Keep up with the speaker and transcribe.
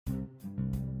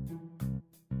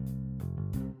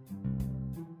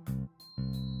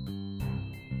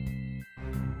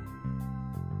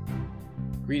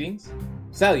Greetings,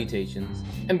 salutations,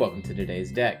 and welcome to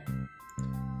today's deck.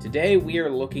 Today we are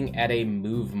looking at a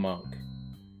Move Monk.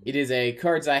 It is a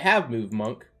Cards I Have Move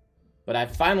Monk, but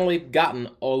I've finally gotten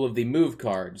all of the move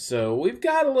cards, so we've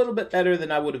got a little bit better than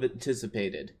I would have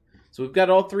anticipated. So we've got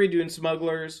all three Dune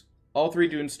Smugglers, all three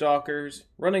Dune Stalkers,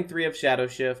 running 3 of Shadow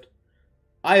Shift.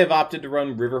 I have opted to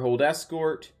run Riverhold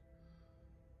Escort.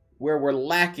 Where we're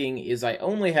lacking is I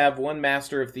only have 1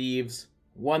 Master of Thieves,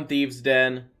 1 Thieves'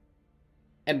 Den,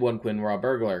 and 1 Quinn Raw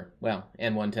Burglar. Well,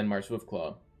 and 1 Tenmar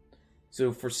Swiftclaw.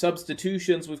 So for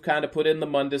substitutions, we've kind of put in the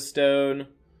Mundus Stone.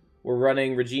 We're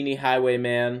running Regini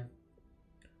Highwayman.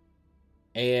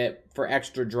 And for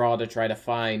extra draw to try to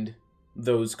find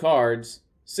those cards,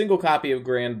 single copy of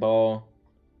Grand Ball,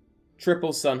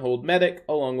 triple Sunhold Medic,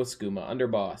 along with Skooma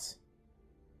Underboss.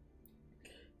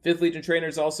 5th Legion Trainer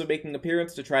is also making an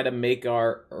appearance to try to make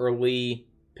our early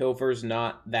pilfers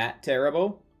not that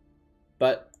terrible.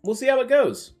 But we'll see how it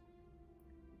goes.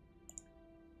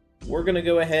 We're going to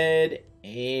go ahead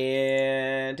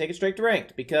and take it straight to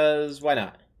ranked, because why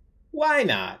not? Why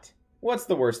not? What's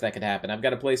the worst that could happen? I've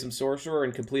got to play some Sorcerer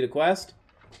and complete a quest,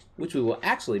 which we will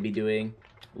actually be doing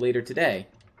later today.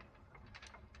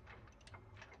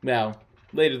 Well,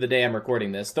 later the day I'm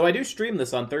recording this, though I do stream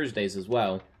this on Thursdays as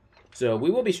well. So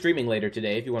we will be streaming later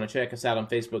today if you want to check us out on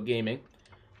Facebook Gaming.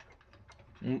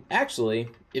 Actually,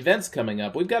 events coming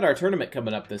up. We've got our tournament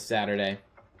coming up this Saturday.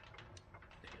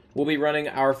 We'll be running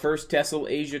our first Tessel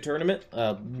Asia tournament.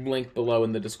 Link below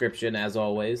in the description, as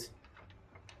always.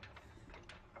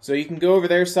 So you can go over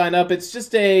there, sign up. It's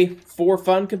just a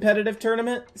for-fun competitive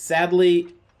tournament.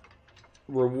 Sadly,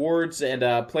 rewards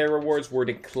and player rewards were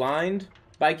declined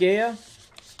by Gaia.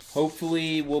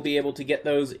 Hopefully, we'll be able to get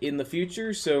those in the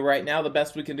future. So right now, the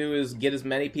best we can do is get as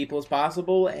many people as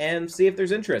possible and see if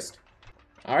there's interest.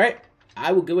 Alright,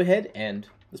 I will go ahead and,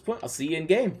 at this point, I'll see you in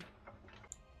game.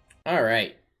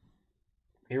 Alright,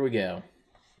 here we go.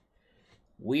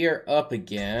 We are up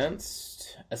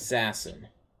against Assassin.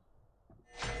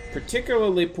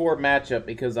 Particularly poor matchup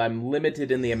because I'm limited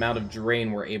in the amount of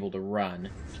drain we're able to run.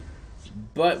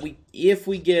 But if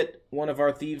we get one of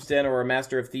our Thieves' Den or a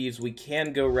Master of Thieves, we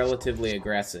can go relatively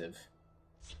aggressive.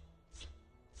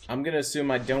 I'm going to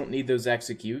assume I don't need those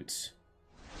executes.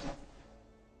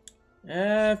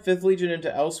 5th Legion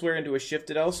into Elsewhere, into a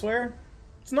Shifted Elsewhere.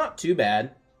 It's not too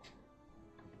bad.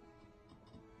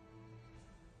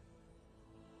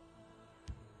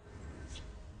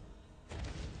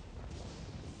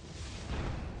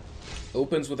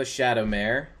 Opens with a Shadow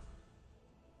Mare.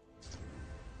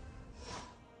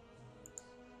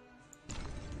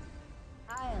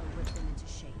 I'll whip them into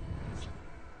shape.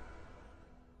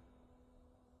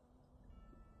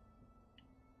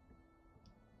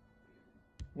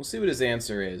 We'll see what his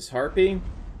answer is. Harpy?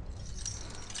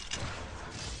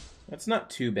 That's not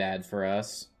too bad for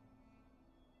us.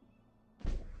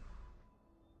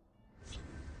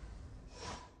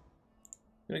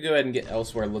 I'm gonna go ahead and get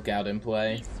Elsewhere Lookout in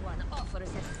play. This one offers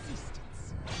assistance.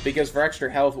 Because for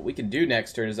extra health, what we can do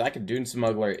next turn is I can Dune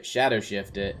Smuggler, Shadow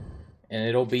Shift it, and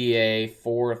it'll be a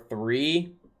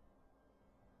 4-3.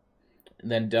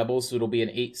 And then double, so it'll be an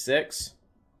 8-6.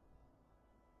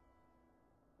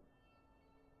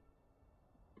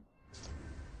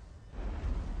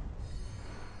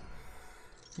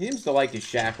 He seems to like his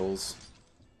shackles.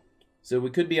 So we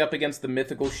could be up against the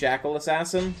mythical Shackle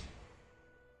Assassin.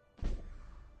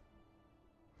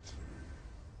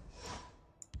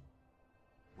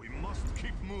 We must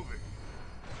keep moving.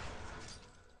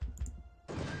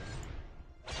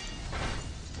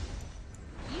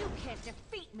 You can't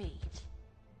defeat me.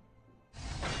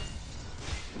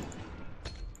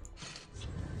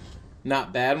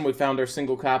 Not bad, and we found our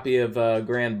single copy of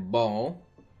Grand Ball.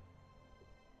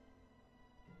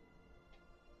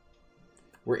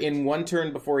 We're in 1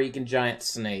 turn before he can Giant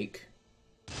Snake.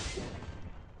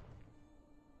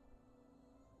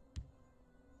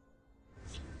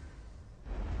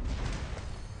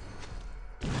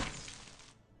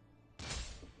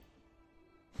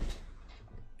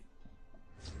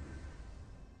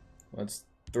 Let's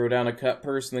throw down a Cut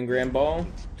Purse and then Grand Ball.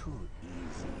 Too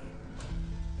easy.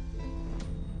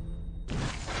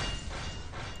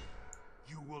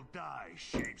 You will die,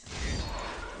 Shapeskin.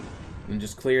 And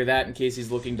just clear that in case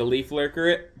he's looking to Leaf Lurker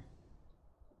it.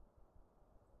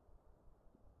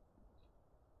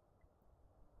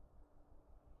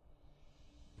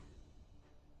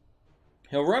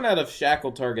 He'll run out of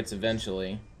shackle targets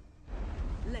eventually.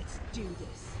 Let's do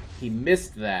this. He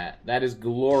missed that. That is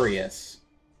glorious.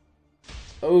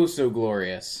 Oh, so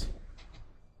glorious.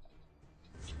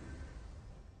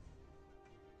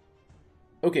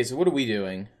 Okay, so what are we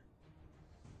doing?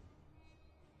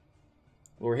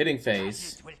 We're hitting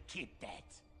face. It will keep that.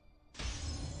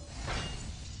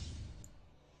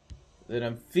 Then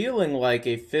I'm feeling like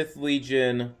a 5th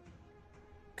Legion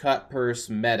cut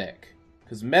purse medic.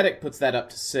 Because medic puts that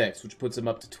up to 6, which puts him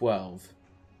up to 12.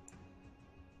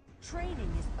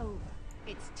 Training is over.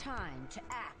 It's time to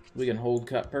act. We can hold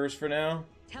cut purse for now.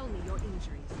 Tell me your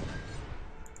injuries.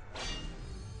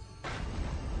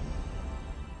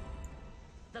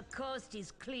 The coast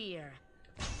is clear.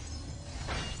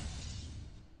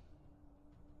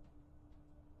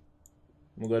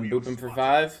 We'll go ahead and boop him for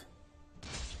 5.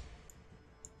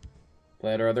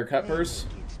 Play out our other cut purse.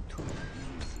 It's too easy.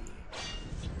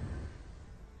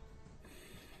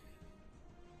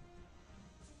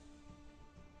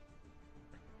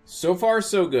 So far,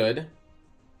 so good.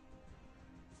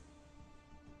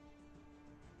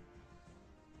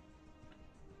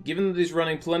 Given that he's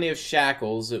running plenty of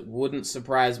shackles, it wouldn't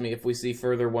surprise me if we see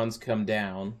further ones come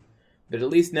down. But at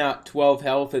least now at 12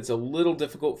 health, it's a little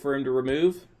difficult for him to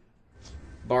remove.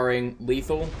 Barring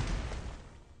lethal.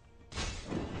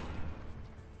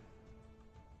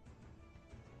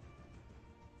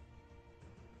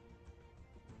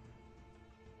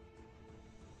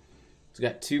 He's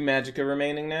got 2 magicka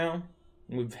remaining now.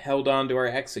 We've held on to our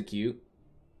execute.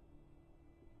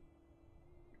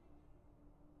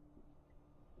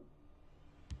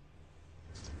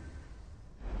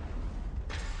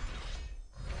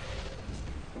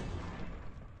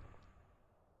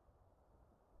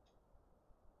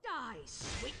 Die,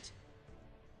 sweet.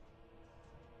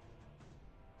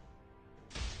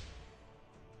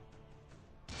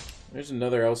 There's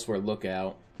another elsewhere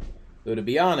lookout. Though to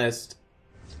be honest...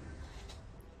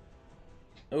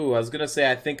 Oh, I was gonna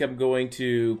say I think I'm going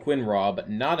to Quinraw, but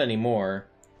not anymore.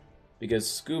 Because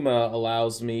Skooma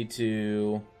allows me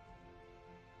to...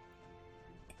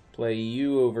 play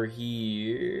you over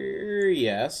here...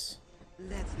 Yes.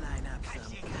 Let's line up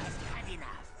some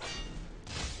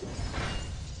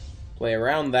Play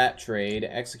around that trade,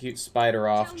 execute Spider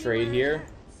off trade here.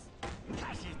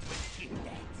 Because it will keep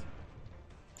that.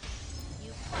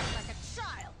 You fight like a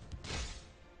child.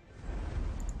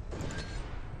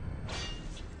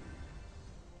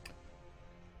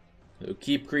 So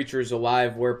keep creatures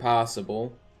alive where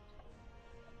possible.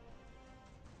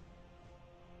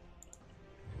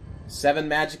 7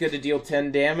 magicka to deal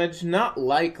 10 damage? Not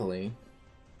likely.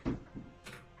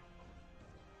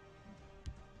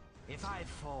 If I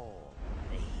fall,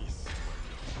 the hiss will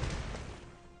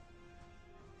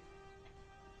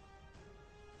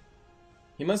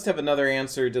He must have another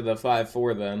answer to the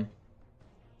 5-4 then.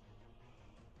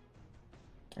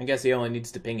 I guess he only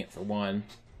needs to ping it for 1.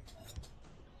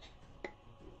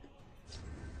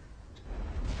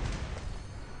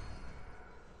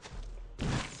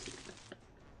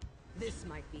 This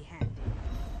might be handy.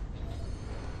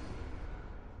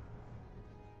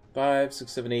 5,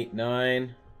 6, 7, 8,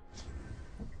 9.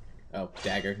 Oh,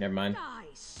 dagger, never mind. Die,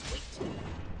 sweet.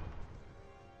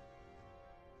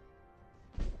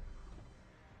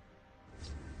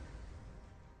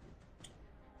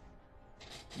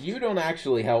 You don't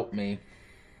actually help me.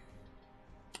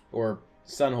 Or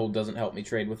Sunhold doesn't help me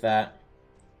trade with that.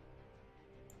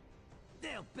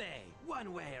 they'll pay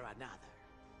one way or another.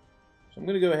 So I'm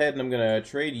going to go ahead and I'm going to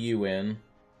trade you in.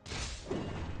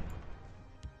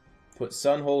 Put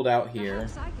Sunhold out here.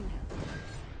 Perhaps I can help.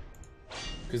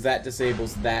 Because that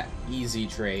disables that easy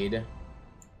trade.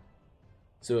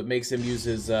 So it makes him use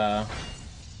his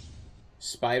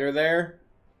Spider there.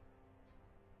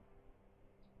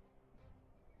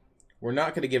 We're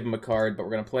not going to give him a card, but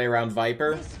we're going to play around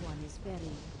Viper. This one is very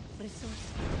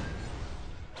resourceful.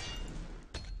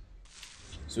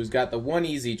 So he's got the 1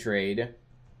 easy trade.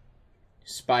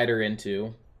 Spider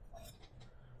into.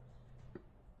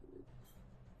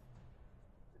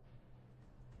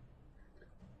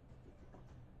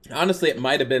 Honestly, it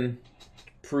might have been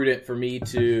prudent for me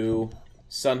to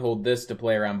Sunhold this to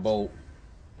play around Bolt.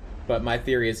 But my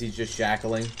theory is he's just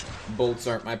shackling. Bolts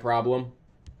aren't my problem.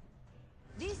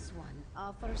 This one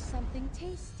offers something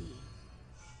tasty.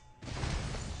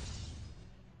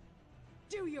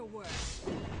 Do your work.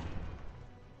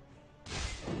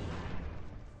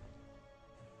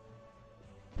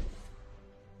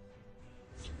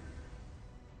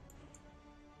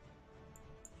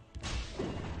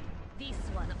 This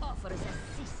one offers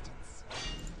assistance.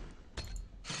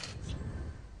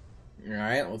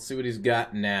 Alright, let's see what he's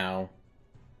got now.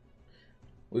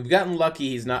 We've gotten lucky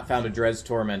he's not found a Dres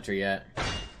Tormentor yet.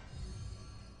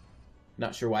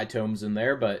 Not sure why Tome's in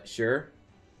there, but sure.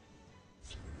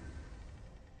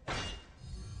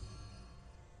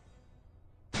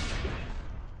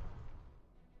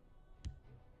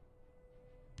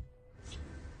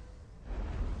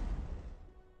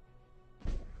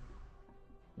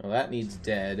 Well, that needs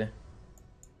dead.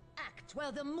 Act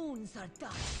while the moons are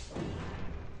dark.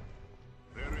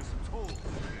 There is toll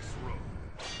for this road.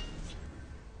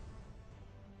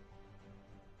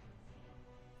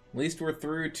 At least we're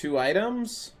through 2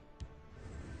 items.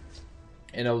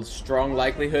 And a strong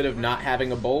likelihood of not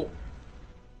having a bolt.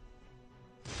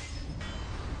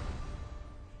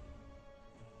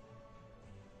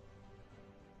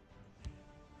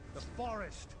 The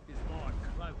forest is my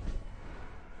cloak.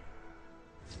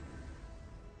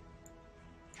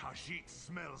 Khajiit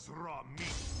smells raw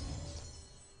meat.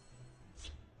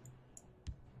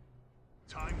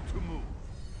 Time to move.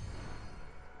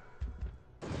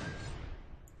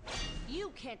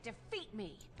 You can't defeat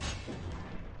me.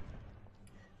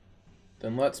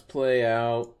 Then let's play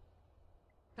out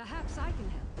Perhaps I can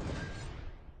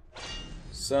help.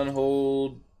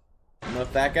 Sunhold.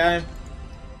 Not that guy.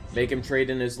 Make him trade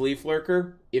in his Leaf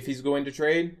Lurker, if he's going to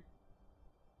trade.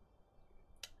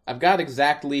 I've got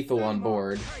exact lethal on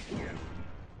board.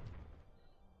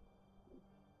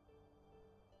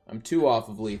 I'm 2 off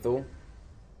of lethal.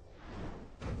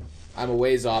 I'm a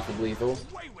ways off of lethal.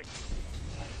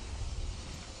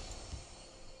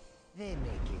 They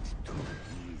make it too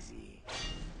easy.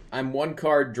 I'm 1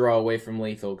 card draw away from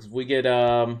lethal, because if we get,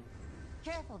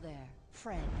 Careful there,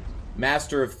 friend.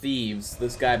 Master of Thieves,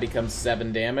 this guy becomes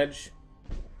 7 damage,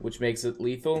 which makes it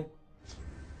lethal.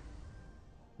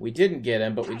 We didn't get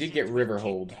him, but we did get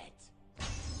Riverhold.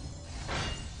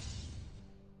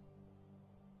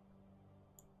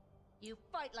 You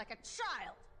fight like a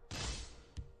child.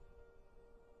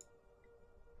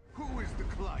 Who is the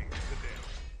client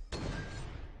today?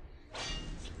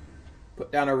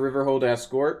 Put down a Riverhold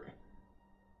Escort.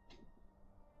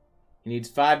 He needs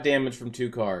 5 damage from 2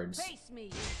 cards. Face me,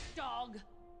 you dog.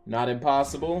 Not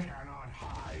impossible. Cannot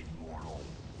hide, mortal.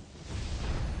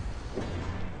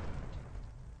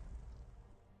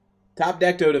 Top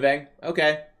deck Dodavang.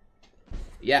 Okay.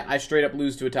 Yeah, I straight up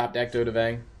lose to a top deck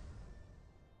Dodavang.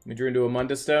 We drew into a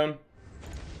Mundus Stone.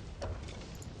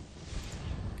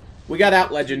 We got out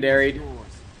legendaried.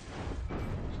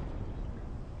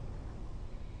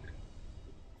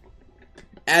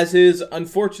 As is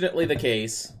unfortunately the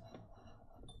case.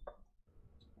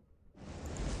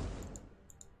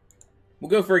 We'll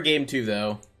go for a game 2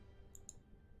 though.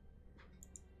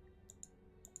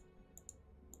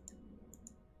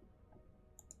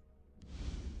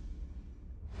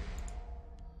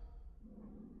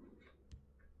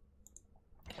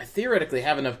 I theoretically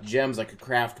have enough gems I could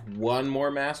craft 1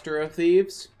 more Master of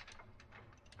Thieves.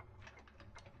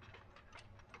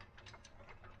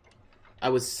 I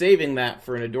was saving that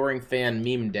for an Adoring Fan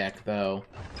meme deck, though.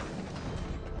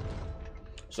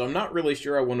 So I'm not really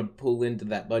sure I want to pull into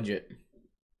that budget.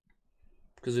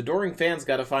 Because Adoring Fan's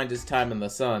got to find his time in the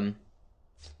sun.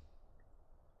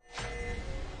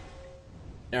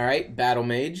 Alright, Battle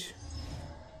Mage.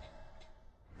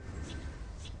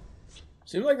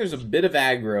 Seems like there's a bit of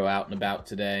aggro out and about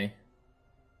today.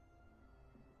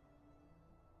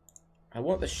 I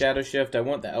want the Shadow Shift, I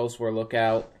want the Elsewhere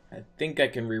Lookout. I think I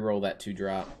can reroll that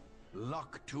 2-drop.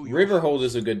 Luck to your Riverhold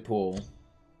is a good pull.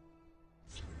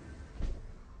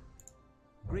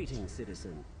 Greetings,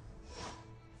 citizen.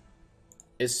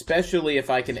 Especially if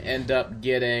I can end up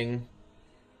getting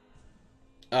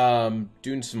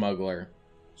Dune Smuggler.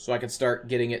 So I can start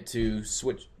getting it to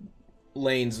switch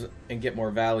lanes and get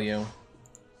more value.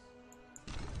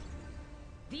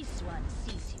 This one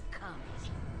sees you coming.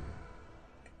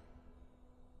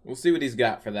 We'll see what he's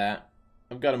got for that.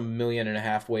 I've got 1.5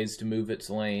 million ways to move its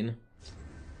lane.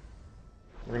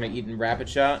 We're gonna eat in Rapid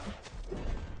Shot.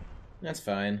 That's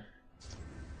fine.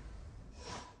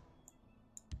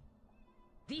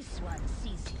 This one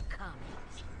sees you coming.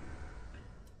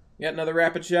 You got another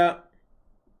Rapid Shot?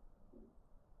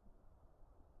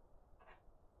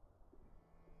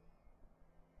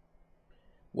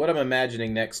 What I'm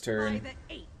imagining next By turn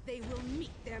the 8th, they will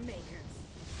meet their makers.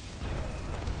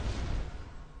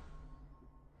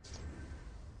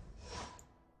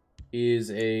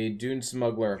 is a Dune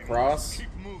Smuggler across. Keep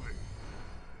moving.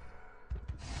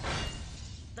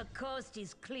 The coast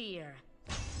is clear.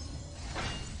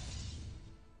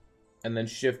 And then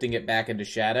shifting it back into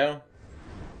Shadow.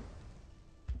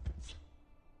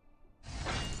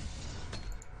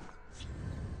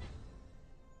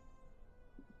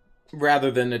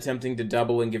 Rather than attempting to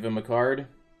double and give him a card.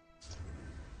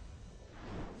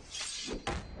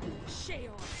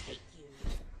 Sheol take you.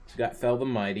 He's got Fell the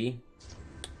Mighty.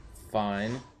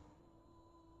 Fine.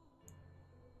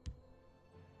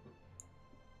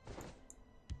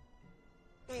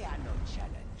 They are no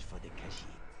challenge for the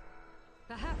Khajiit.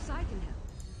 Perhaps I can help.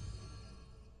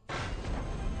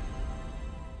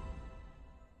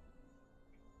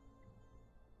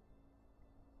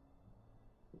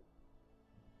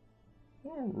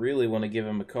 don't really want to give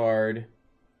him a card.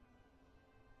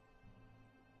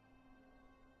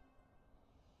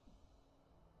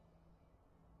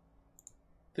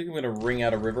 I think I'm going to ring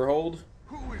out a Riverhold.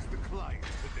 Who is the client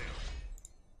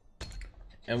today?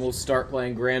 And we'll start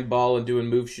playing Grand Ball and doing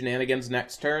move shenanigans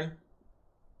next turn.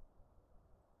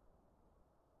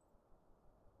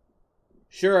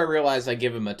 Sure, I realize I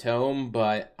give him a tome,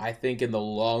 but I think in the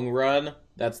long run,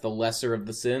 that's the lesser of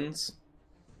the sins.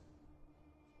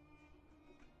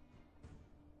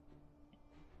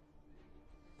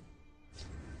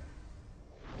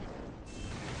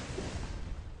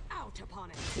 Out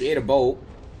upon it. We ate a bolt.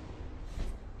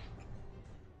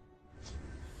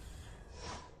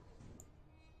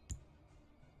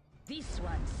 This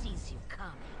one sees you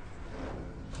coming.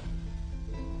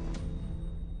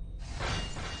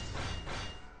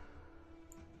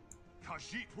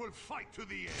 Khajiit will fight to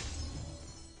the end.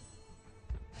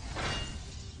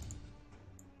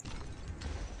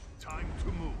 Time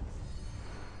to move.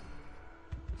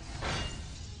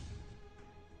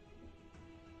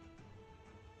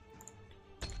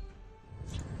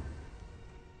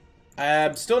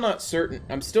 I'm still not certain.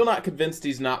 I'm still not convinced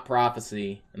he's not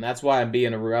Prophecy, and that's why I'm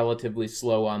being relatively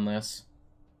slow on this.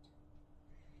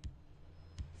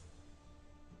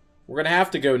 We're gonna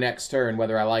have to go next turn,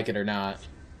 whether I like it or not.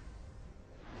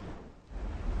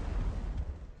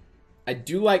 I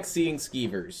do like seeing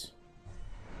Skeevers.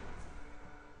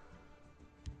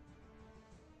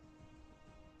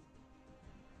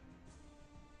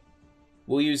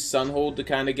 We'll use Sunhold to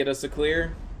kind of get us a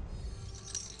clear.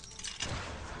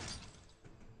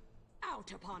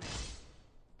 Out upon it.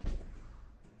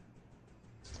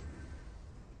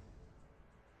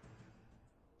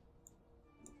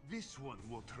 This one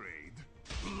will trade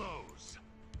blows.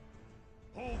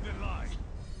 Hold the line.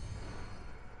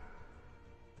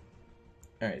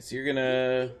 Alright, so you're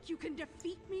gonna... You can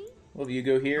defeat me? Well, you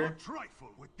go here. Not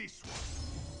trifle with this one.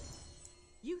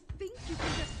 You think you can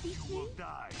defeat You me? will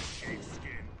die,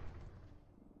 Shadeskin.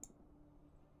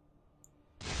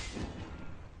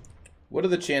 What are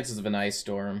the chances of an ice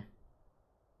storm?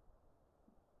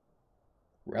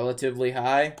 Relatively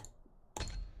high.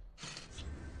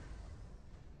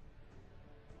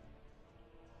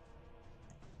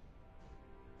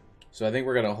 So I think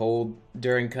we're gonna hold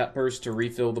during cut purse to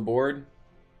refill the board.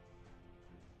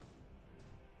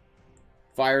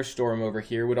 Firestorm over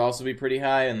here would also be pretty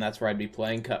high, and that's where I'd be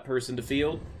playing cut purse into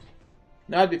field.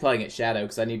 No, I'd be playing at Shadow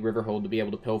because I need Riverhold to be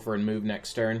able to pilfer and move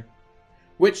next turn.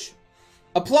 Which,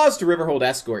 applause to Riverhold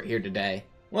Escort here today.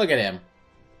 Look at him.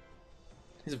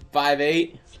 He's a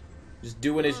 5'8", just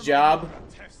doing his job.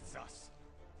 Tests us.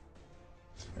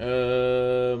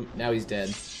 Now he's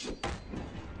dead.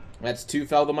 That's 2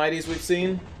 Fell the Mighties we've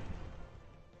seen.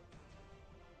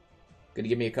 Gonna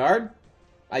give me a card?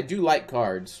 I do like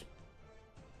cards.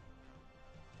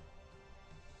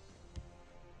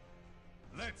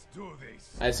 Let's do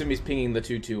this. I assume he's pinging the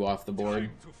 2/2 off the board.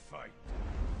 Time to fight.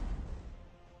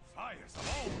 Fires of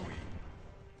all we.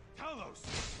 Talos.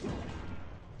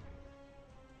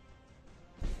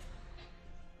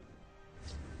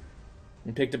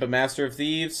 And picked up a Master of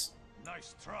Thieves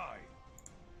Nice try.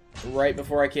 right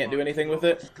before I can't do anything with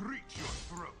it. Screech your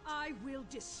throat. I will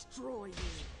destroy you.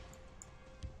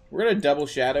 We're gonna double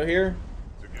Shadow here.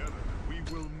 Together, we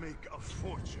will make a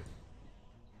fortune.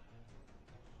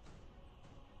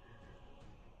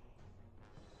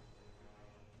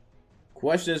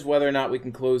 Question is whether or not we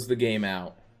can close the game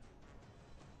out.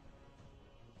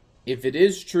 If it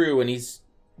is true and he's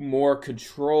more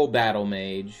control battle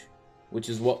mage, which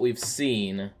is what we've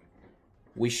seen,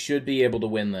 we should be able to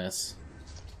win this.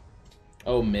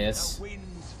 Oh, miss. The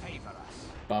winds favor us.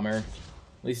 Bummer.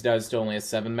 At least I still only has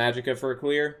 7 Magicka for a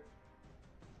clear.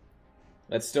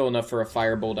 That's still enough for a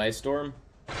Firebolt Ice Storm.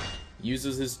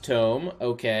 Uses his Tome.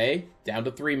 Okay. Down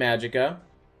to 3 Magicka.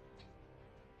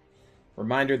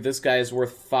 Reminder, this guy is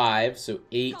worth 5, so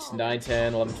 8, 9,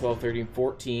 10, 11, 12, 13,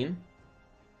 14.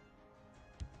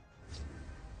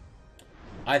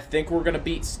 I think we're going to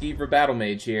beat Skeever Battle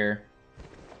Mage here.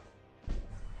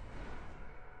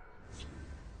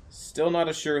 Still not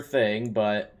a sure thing,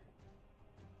 but...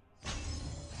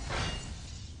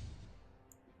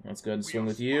 Let's go ahead and swing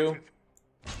with you.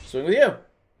 Swing with you!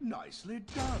 Nicely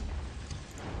done.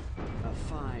 A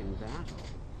fine battle.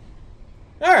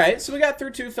 Alright, so we got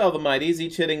through 2 Fell the Mighties,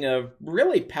 each hitting a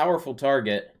really powerful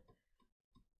target.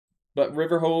 But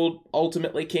Riverhold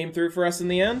ultimately came through for us in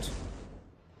the end.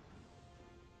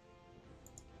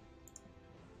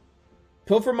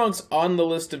 Pilfer Monk's on the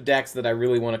list of decks that I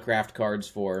really want to craft cards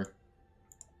for.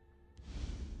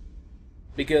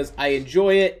 because I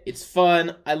enjoy it. It's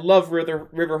fun. I love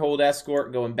Riverhold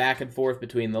Escort going back and forth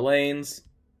between the lanes.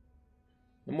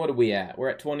 And what are we at? We're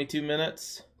at 22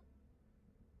 minutes.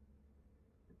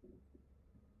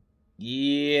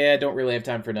 Yeah, don't really have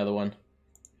time for another one.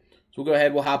 So we'll go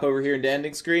ahead, we'll hop over here into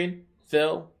ending screen.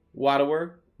 Phil,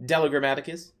 Wadawer,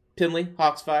 Delagrammaticus, Pinley,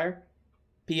 Hawksfire,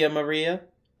 Pia Maria,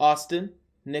 Austin,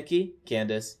 Nikki,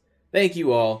 Candace. Thank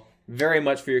you all very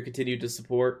much for your continued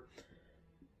support.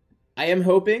 I am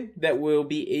hoping that we'll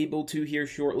be able to here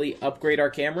shortly upgrade our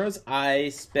cameras. I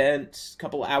spent a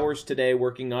couple hours today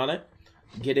working on it,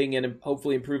 getting and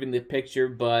hopefully improving the picture,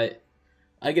 but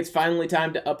I think it's finally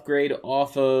time to upgrade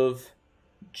off of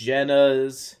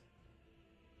Jenna's...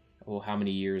 Oh, how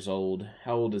many years old?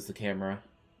 How old is the camera?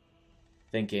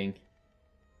 Thinking.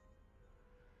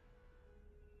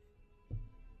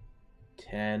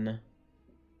 10...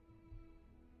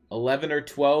 11 or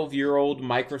 12-year-old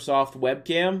Microsoft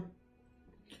webcam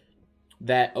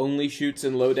that only shoots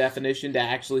in low definition to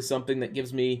actually something that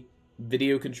gives me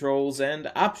video controls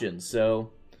and options.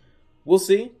 So, we'll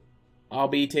see. I'll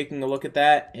be taking a look at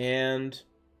that, and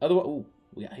otherwise,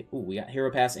 we got Hero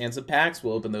Pass and some packs.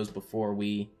 We'll open those before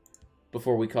we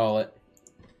call it.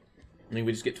 I think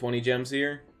we just get 20 gems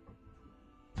here.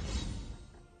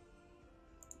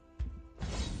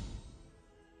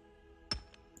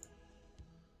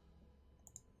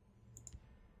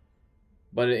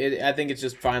 But I think it's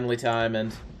just finally time,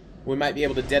 and we might be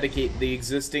able to dedicate the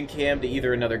existing cam to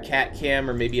either another cat cam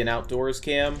or maybe an outdoors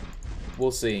cam.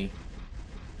 We'll see.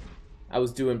 I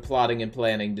was doing plotting and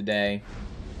planning today.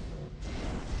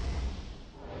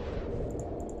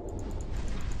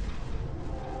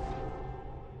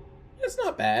 It's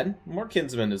not bad. More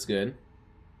Kinsman is good.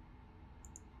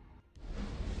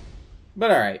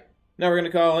 But alright. Now we're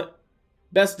going to call it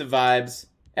best of vibes.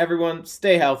 Everyone,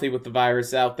 stay healthy with the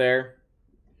virus out there.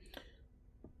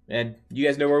 And you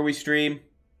guys know where we stream.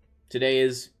 Today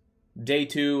is day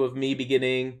 2 of me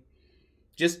beginning,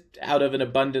 just out of an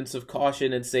abundance of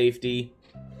caution and safety,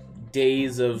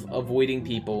 days of avoiding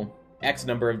people. X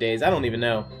number of days. I don't even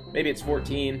know. Maybe it's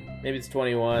 14. Maybe it's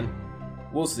 21.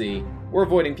 We'll see. We're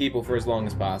avoiding people for as long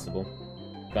as possible.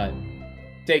 But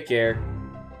take care.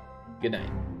 Good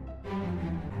night.